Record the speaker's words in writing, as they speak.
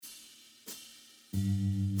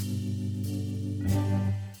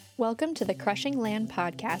Welcome to the Crushing Land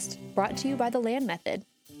podcast, brought to you by the Land Method.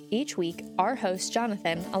 Each week, our host,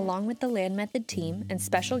 Jonathan, along with the Land Method team and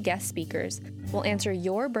special guest speakers, will answer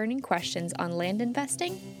your burning questions on land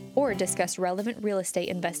investing or discuss relevant real estate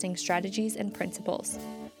investing strategies and principles.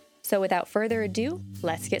 So without further ado,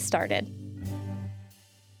 let's get started.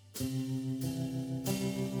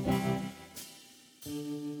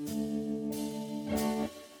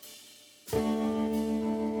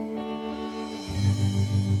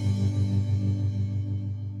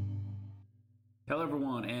 Hello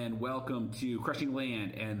everyone and welcome to Crushing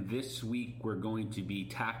Land, and this week we're going to be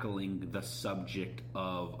tackling the subject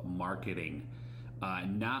of marketing.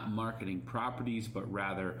 Not marketing properties, but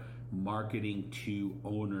rather marketing to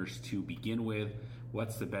owners to begin with.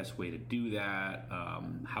 What's the best way to do that?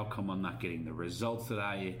 How come I'm not getting the results that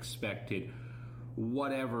I expected?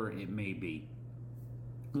 Whatever it may be.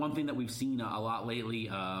 One thing that we've seen a lot lately,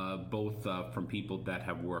 both from people that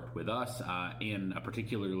have worked with us and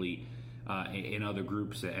particularly in other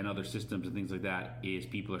groups and other systems and things like that, is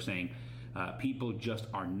people are saying people just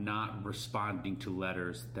are not responding to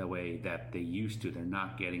letters the way that they used to. They're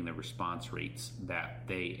not getting the response rates that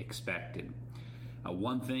they expected.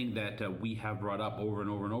 One thing that we have brought up over and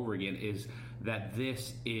over and over again is that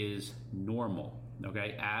this is normal.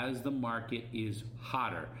 Okay, as the market is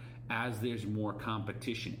hotter, as there's more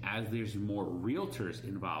competition, as there's more realtors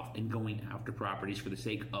involved in going after properties for the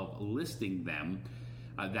sake of listing them,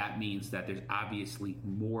 that means that there's obviously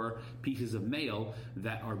more pieces of mail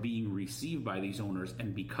that are being received by these owners,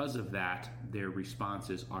 and because of that, their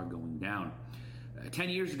responses are going down. 10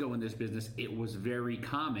 years ago in this business, it was very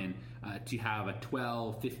common to have a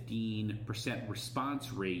 12-15%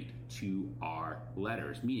 response rate to our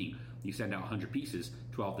letters, meaning you send out 100 pieces,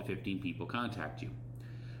 12 to 15 people contact you.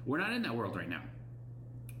 We're not in that world right now.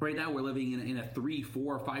 Right now, we're living in a 3,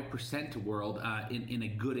 4, 5% world in a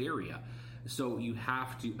good area. So you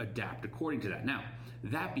have to adapt according to that. Now,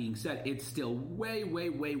 that being said, it's still way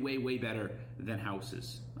better than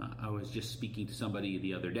houses. I was just speaking to somebody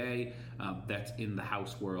the other day that's in the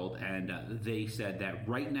house world, and they said that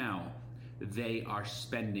right now they are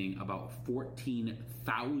spending about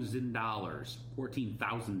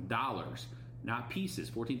 $14,000, not pieces,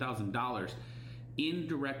 $14,000 in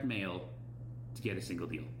direct mail to get a single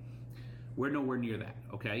deal. We're nowhere near that,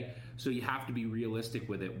 okay? So you have to be realistic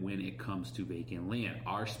with it when it comes to vacant land.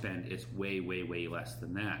 Our spend is way less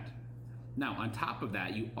than that. Now, on top of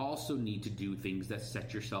that, you also need to do things that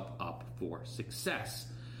set yourself up for success.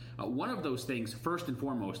 One of those things, first and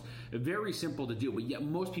foremost, very simple to do, but yet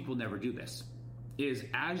most people never do this, is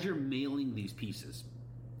as you're mailing these pieces,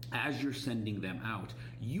 as you're sending them out,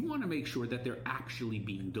 you want to make sure that they're actually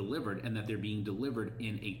being delivered and that they're being delivered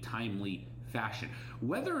in a timely fashion.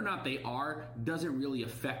 Whether or not they are doesn't really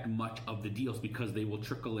affect much of the deals because they will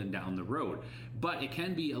trickle in down the road. But it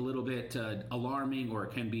can be a little bit alarming, or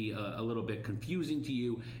it can be a little bit confusing to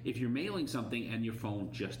you if you're mailing something and your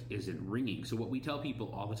phone just isn't ringing. So what we tell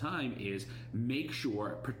people all the time is make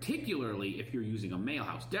sure, particularly if you're using a mail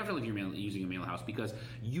house, definitely if you're using a mail house because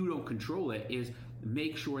you don't control it, is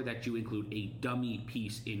make sure that you include a dummy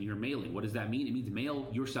piece in your mailing. What does that mean? It means mail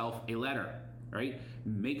yourself a letter. Right?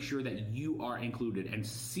 Make sure that you are included and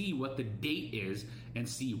see what the date is and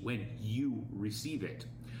see when you receive it.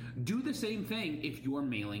 Do the same thing if you're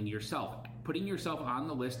mailing yourself. Putting yourself on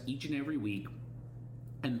the list each and every week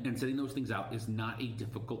and sending those things out is not a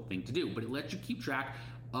difficult thing to do, but it lets you keep track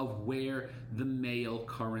of where the mail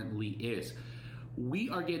currently is. We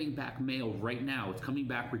are getting back mail right now. It's coming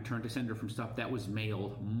back return to sender from stuff that was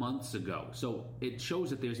mailed months ago. So it shows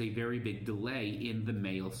that there's a very big delay in the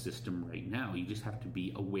mail system right now. You just have to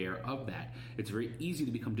be aware of that. It's very easy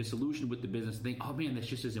to become disillusioned with the business and think, oh man, this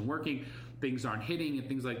just isn't working. Things aren't hitting and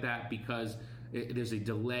things like that because there's a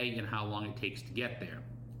delay in how long it takes to get there.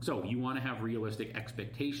 So you want to have realistic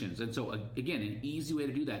expectations. And so again, an easy way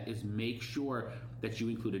to do that is make sure that you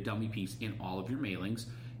include a dummy piece in all of your mailings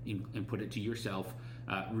and put it to yourself,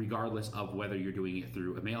 regardless of whether you're doing it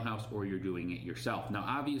through a mail house or you're doing it yourself. Now,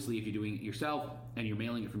 obviously, if you're doing it yourself and you're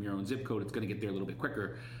mailing it from your own zip code, it's going to get there a little bit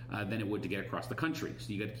quicker than it would to get across the country.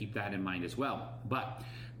 So you got to keep that in mind as well. But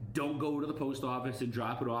don't go to the post office and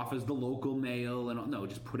drop it off as the local mail. No,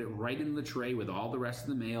 just put it right in the tray with all the rest of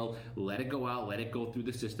the mail. Let it go out. Let it go through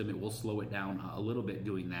the system. It will slow it down a little bit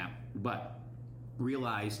doing that. But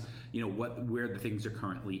realize where the things are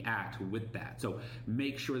currently at with that. So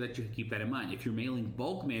make sure that you keep that in mind. If you're mailing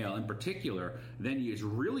bulk mail in particular, then it's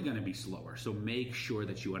really going to be slower. So make sure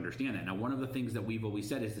that you understand that. Now, one of the things that we've always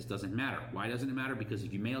said is this doesn't matter. Why doesn't it matter? Because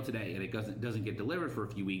if you mail today and it doesn't get delivered for a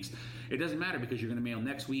few weeks, it doesn't matter, because you're going to mail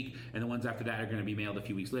next week, and the ones after that are going to be mailed a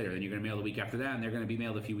few weeks later. Then you're going to mail the week after that, and they're going to be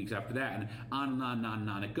mailed a few weeks after that, and on and on and on and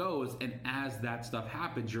on it goes. And as that stuff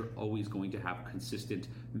happens, you're always going to have consistent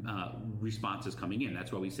responses coming in.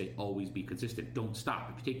 That's why we say always be consistent. Don't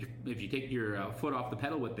stop. If you take your foot off the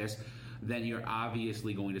pedal with this, then you're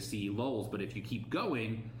obviously going to see lulls. But if you keep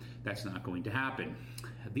going, that's not going to happen.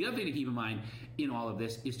 The other thing to keep in mind in all of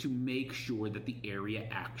this is to make sure that the area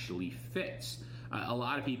actually fits. A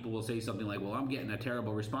lot of people will say something like, well, I'm getting a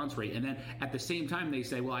terrible response rate. And then at the same time, they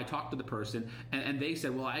say, well, I talked to the person, and they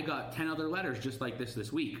said, well, I got 10 other letters just like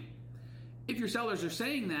this week. If your sellers are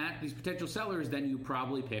saying that, these potential sellers, then you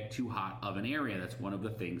probably picked too hot of an area. That's one of the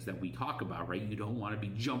things that we talk about, right? You don't want to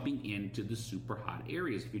be jumping into the super hot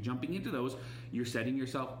areas. If you're jumping into those, you're setting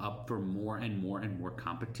yourself up for more and more and more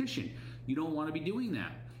competition. You don't want to be doing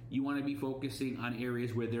that. You want to be focusing on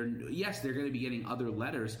areas where they're going to be getting other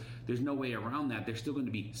letters. There's no way around that. There's still going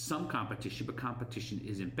to be some competition, but competition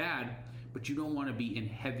isn't bad. But you don't want to be in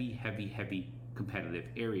heavy competitive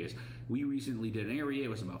areas. We recently did an area. It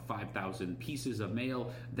was about 5,000 pieces of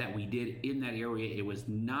mail that we did in that area. It was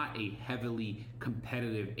not a heavily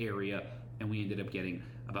competitive area, and we ended up getting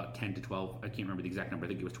about 10 to 12. I can't remember the exact number. I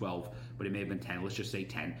think it was 12, but it may have been 10. Let's just say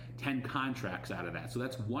 10 contracts out of that. So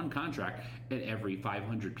that's one contract at every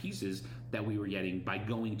 500 pieces that we were getting by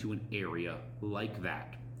going to an area like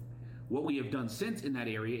that. What we have done since in that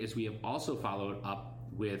area is we have also followed up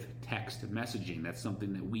with text messaging. That's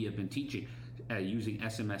something that we have been teaching, using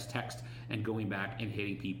SMS text and going back and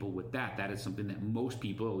hitting people with that. That is something that most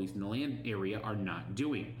people, at least in the land area, are not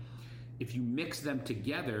doing. If you mix them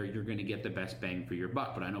together, you're going to get the best bang for your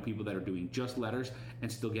buck. But I know people that are doing just letters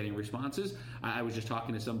and still getting responses. I was just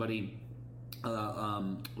talking to somebody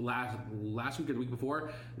last week or the week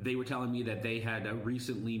before. They were telling me that they had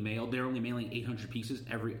recently mailed. They're only mailing 800 pieces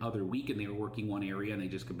every other week, and they were working one area, and they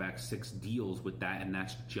just got back 6 deals with that, and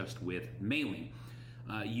that's just with mailing.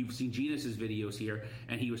 You've seen Genus's videos here,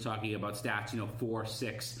 and he was talking about stats,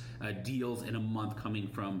 4-6 deals in a month coming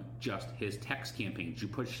from just his text campaigns. You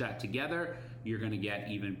push that together, you're going to get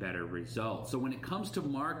even better results. So when it comes to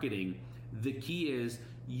marketing, the key is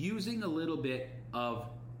using a little bit of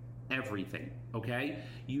everything, okay?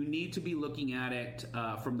 You need to be looking at it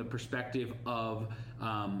from the perspective of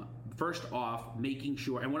first off, making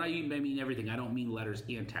sure, and when I mean everything, I don't mean letters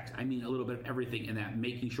and text. I mean a little bit of everything in that,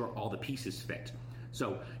 making sure all the pieces fit.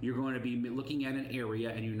 So you're going to be looking at an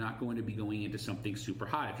area, and you're not going to be going into something super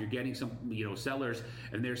hot. If you're getting some, sellers,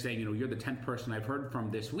 and they're saying, you're the 10th person I've heard from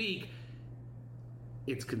this week,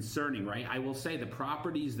 it's concerning, right? I will say the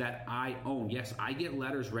properties that I own, yes, I get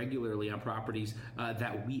letters regularly on properties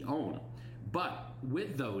that we own. But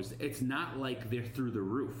with those, it's not like they're through the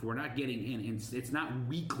roof. We're not getting in. It's not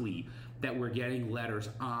weekly that we're getting letters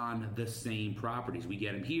on the same properties. We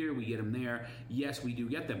get them here, we get them there. Yes, we do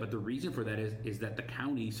get them, but the reason for that is that the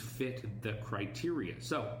counties fit the criteria.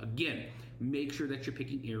 So again, make sure that you're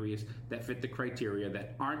picking areas that fit the criteria,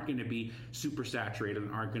 that aren't going to be super saturated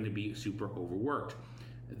and aren't going to be super overworked.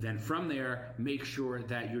 Then from there, make sure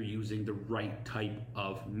that you're using the right type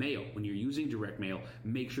of mail. When you're using direct mail,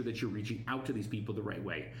 make sure that you're reaching out to these people the right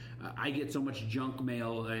way. I get so much junk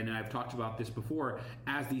mail, and I've talked about this before,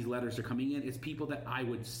 as these letters are coming in. It's people that I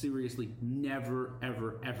would seriously never,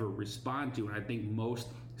 ever, ever respond to. And I think most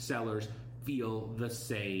sellers feel the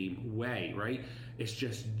same way, right? It's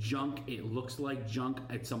just junk. It looks like junk.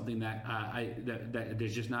 It's something that that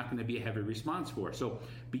there's just not going to be a heavy response for. So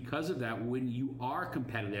because of that, when you are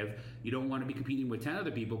competitive, you don't want to be competing with 10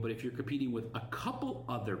 other people, but if you're competing with a couple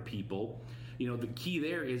other people, the key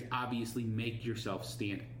there is obviously make yourself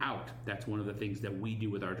stand out. That's one of the things that we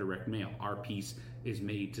do with our direct mail. Our piece is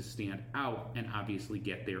made to stand out and obviously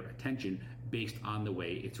get their attention based on the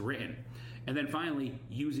way it's written. And then finally,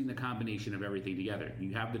 using the combination of everything together.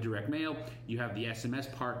 You have the direct mail, you have the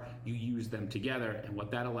SMS part, you use them together, and what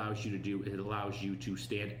that allows you to do is it allows you to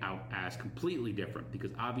stand out as completely different.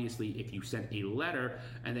 Because obviously, if you send a letter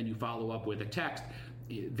and then you follow up with a text,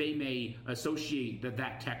 they may associate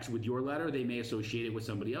that text with your letter. They may associate it with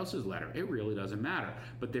somebody else's letter. It really doesn't matter,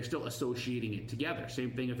 but they're still associating it together.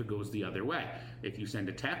 Same thing if it goes the other way. If you send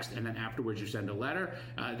a text and then afterwards you send a letter,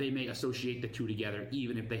 they may associate the two together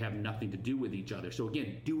even if they have nothing to do with each other. So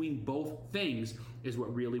again, doing both things is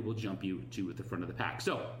what really will jump you to the front of the pack.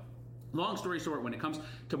 So Long story short, when it comes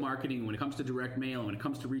to marketing, when it comes to direct mail, when it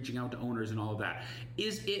comes to reaching out to owners and all of that,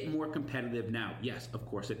 is it more competitive now? Yes, of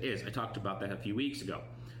course it is. I talked about that a few weeks ago.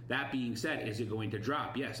 That being said, is it going to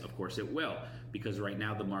drop? Yes, of course it will, because right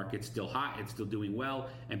now the market's still hot, it's still doing well,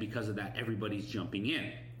 and because of that, everybody's jumping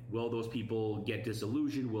in. Will those people get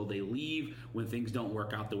disillusioned? Will they leave when things don't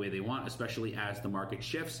work out the way they want, especially as the market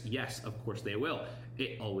shifts? Yes, of course they will.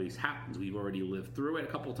 It always happens. We've already lived through it a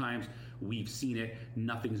couple times. We've seen it.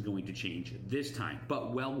 Nothing's going to change this time.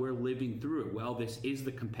 But while we're living through it, while this is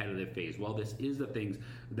the competitive phase, while this is the things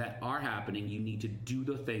that are happening, you need to do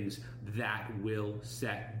the things that will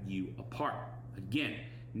set you apart. Again,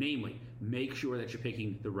 namely, make sure that you're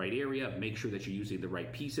picking the right area, make sure that you're using the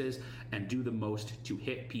right pieces, and do the most to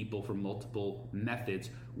hit people from multiple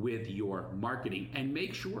methods with your marketing. And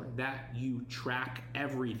make sure that you track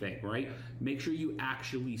everything, right? Make sure you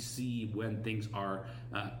actually see when things are,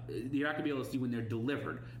 you're not going to be able to see when they're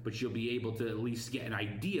delivered, but you'll be able to at least get an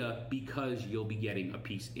idea because you'll be getting a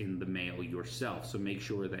piece in the mail yourself. So make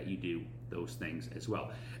sure that you do those things as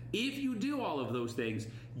well. If you do all of those things,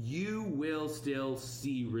 you will still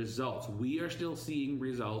see results. We are still seeing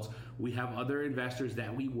results. We have other investors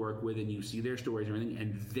that we work with, and you see their stories and everything,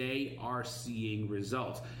 and they are seeing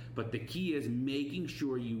results. But the key is making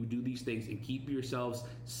sure you do these things and keep yourselves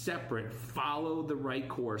separate. Follow the right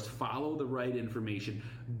course, follow the right information,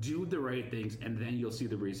 do the right things, and then you'll see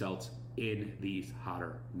the results in these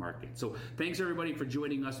hotter markets. So thanks everybody for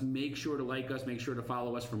joining us. Make sure to like us, make sure to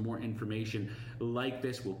follow us for more information like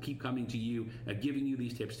this. We'll keep coming to you, giving you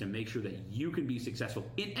these tips to make sure that you can be successful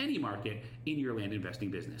in any market in your land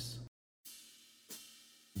investing business.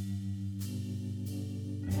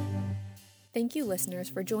 Thank you, listeners,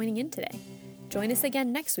 for joining in today. Join us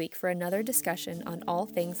again next week for another discussion on all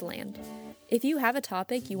things land. If you have a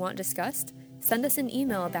topic you want discussed, send us an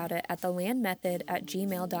email about it at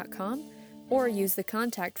thelandmethod@gmail.com or use the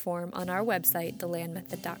contact form on our website,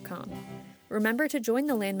 thelandmethod.com. Remember to join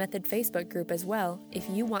the Land Method Facebook group as well if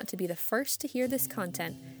you want to be the first to hear this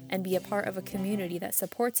content and be a part of a community that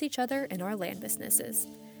supports each other in our land businesses.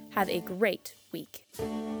 Have a great week.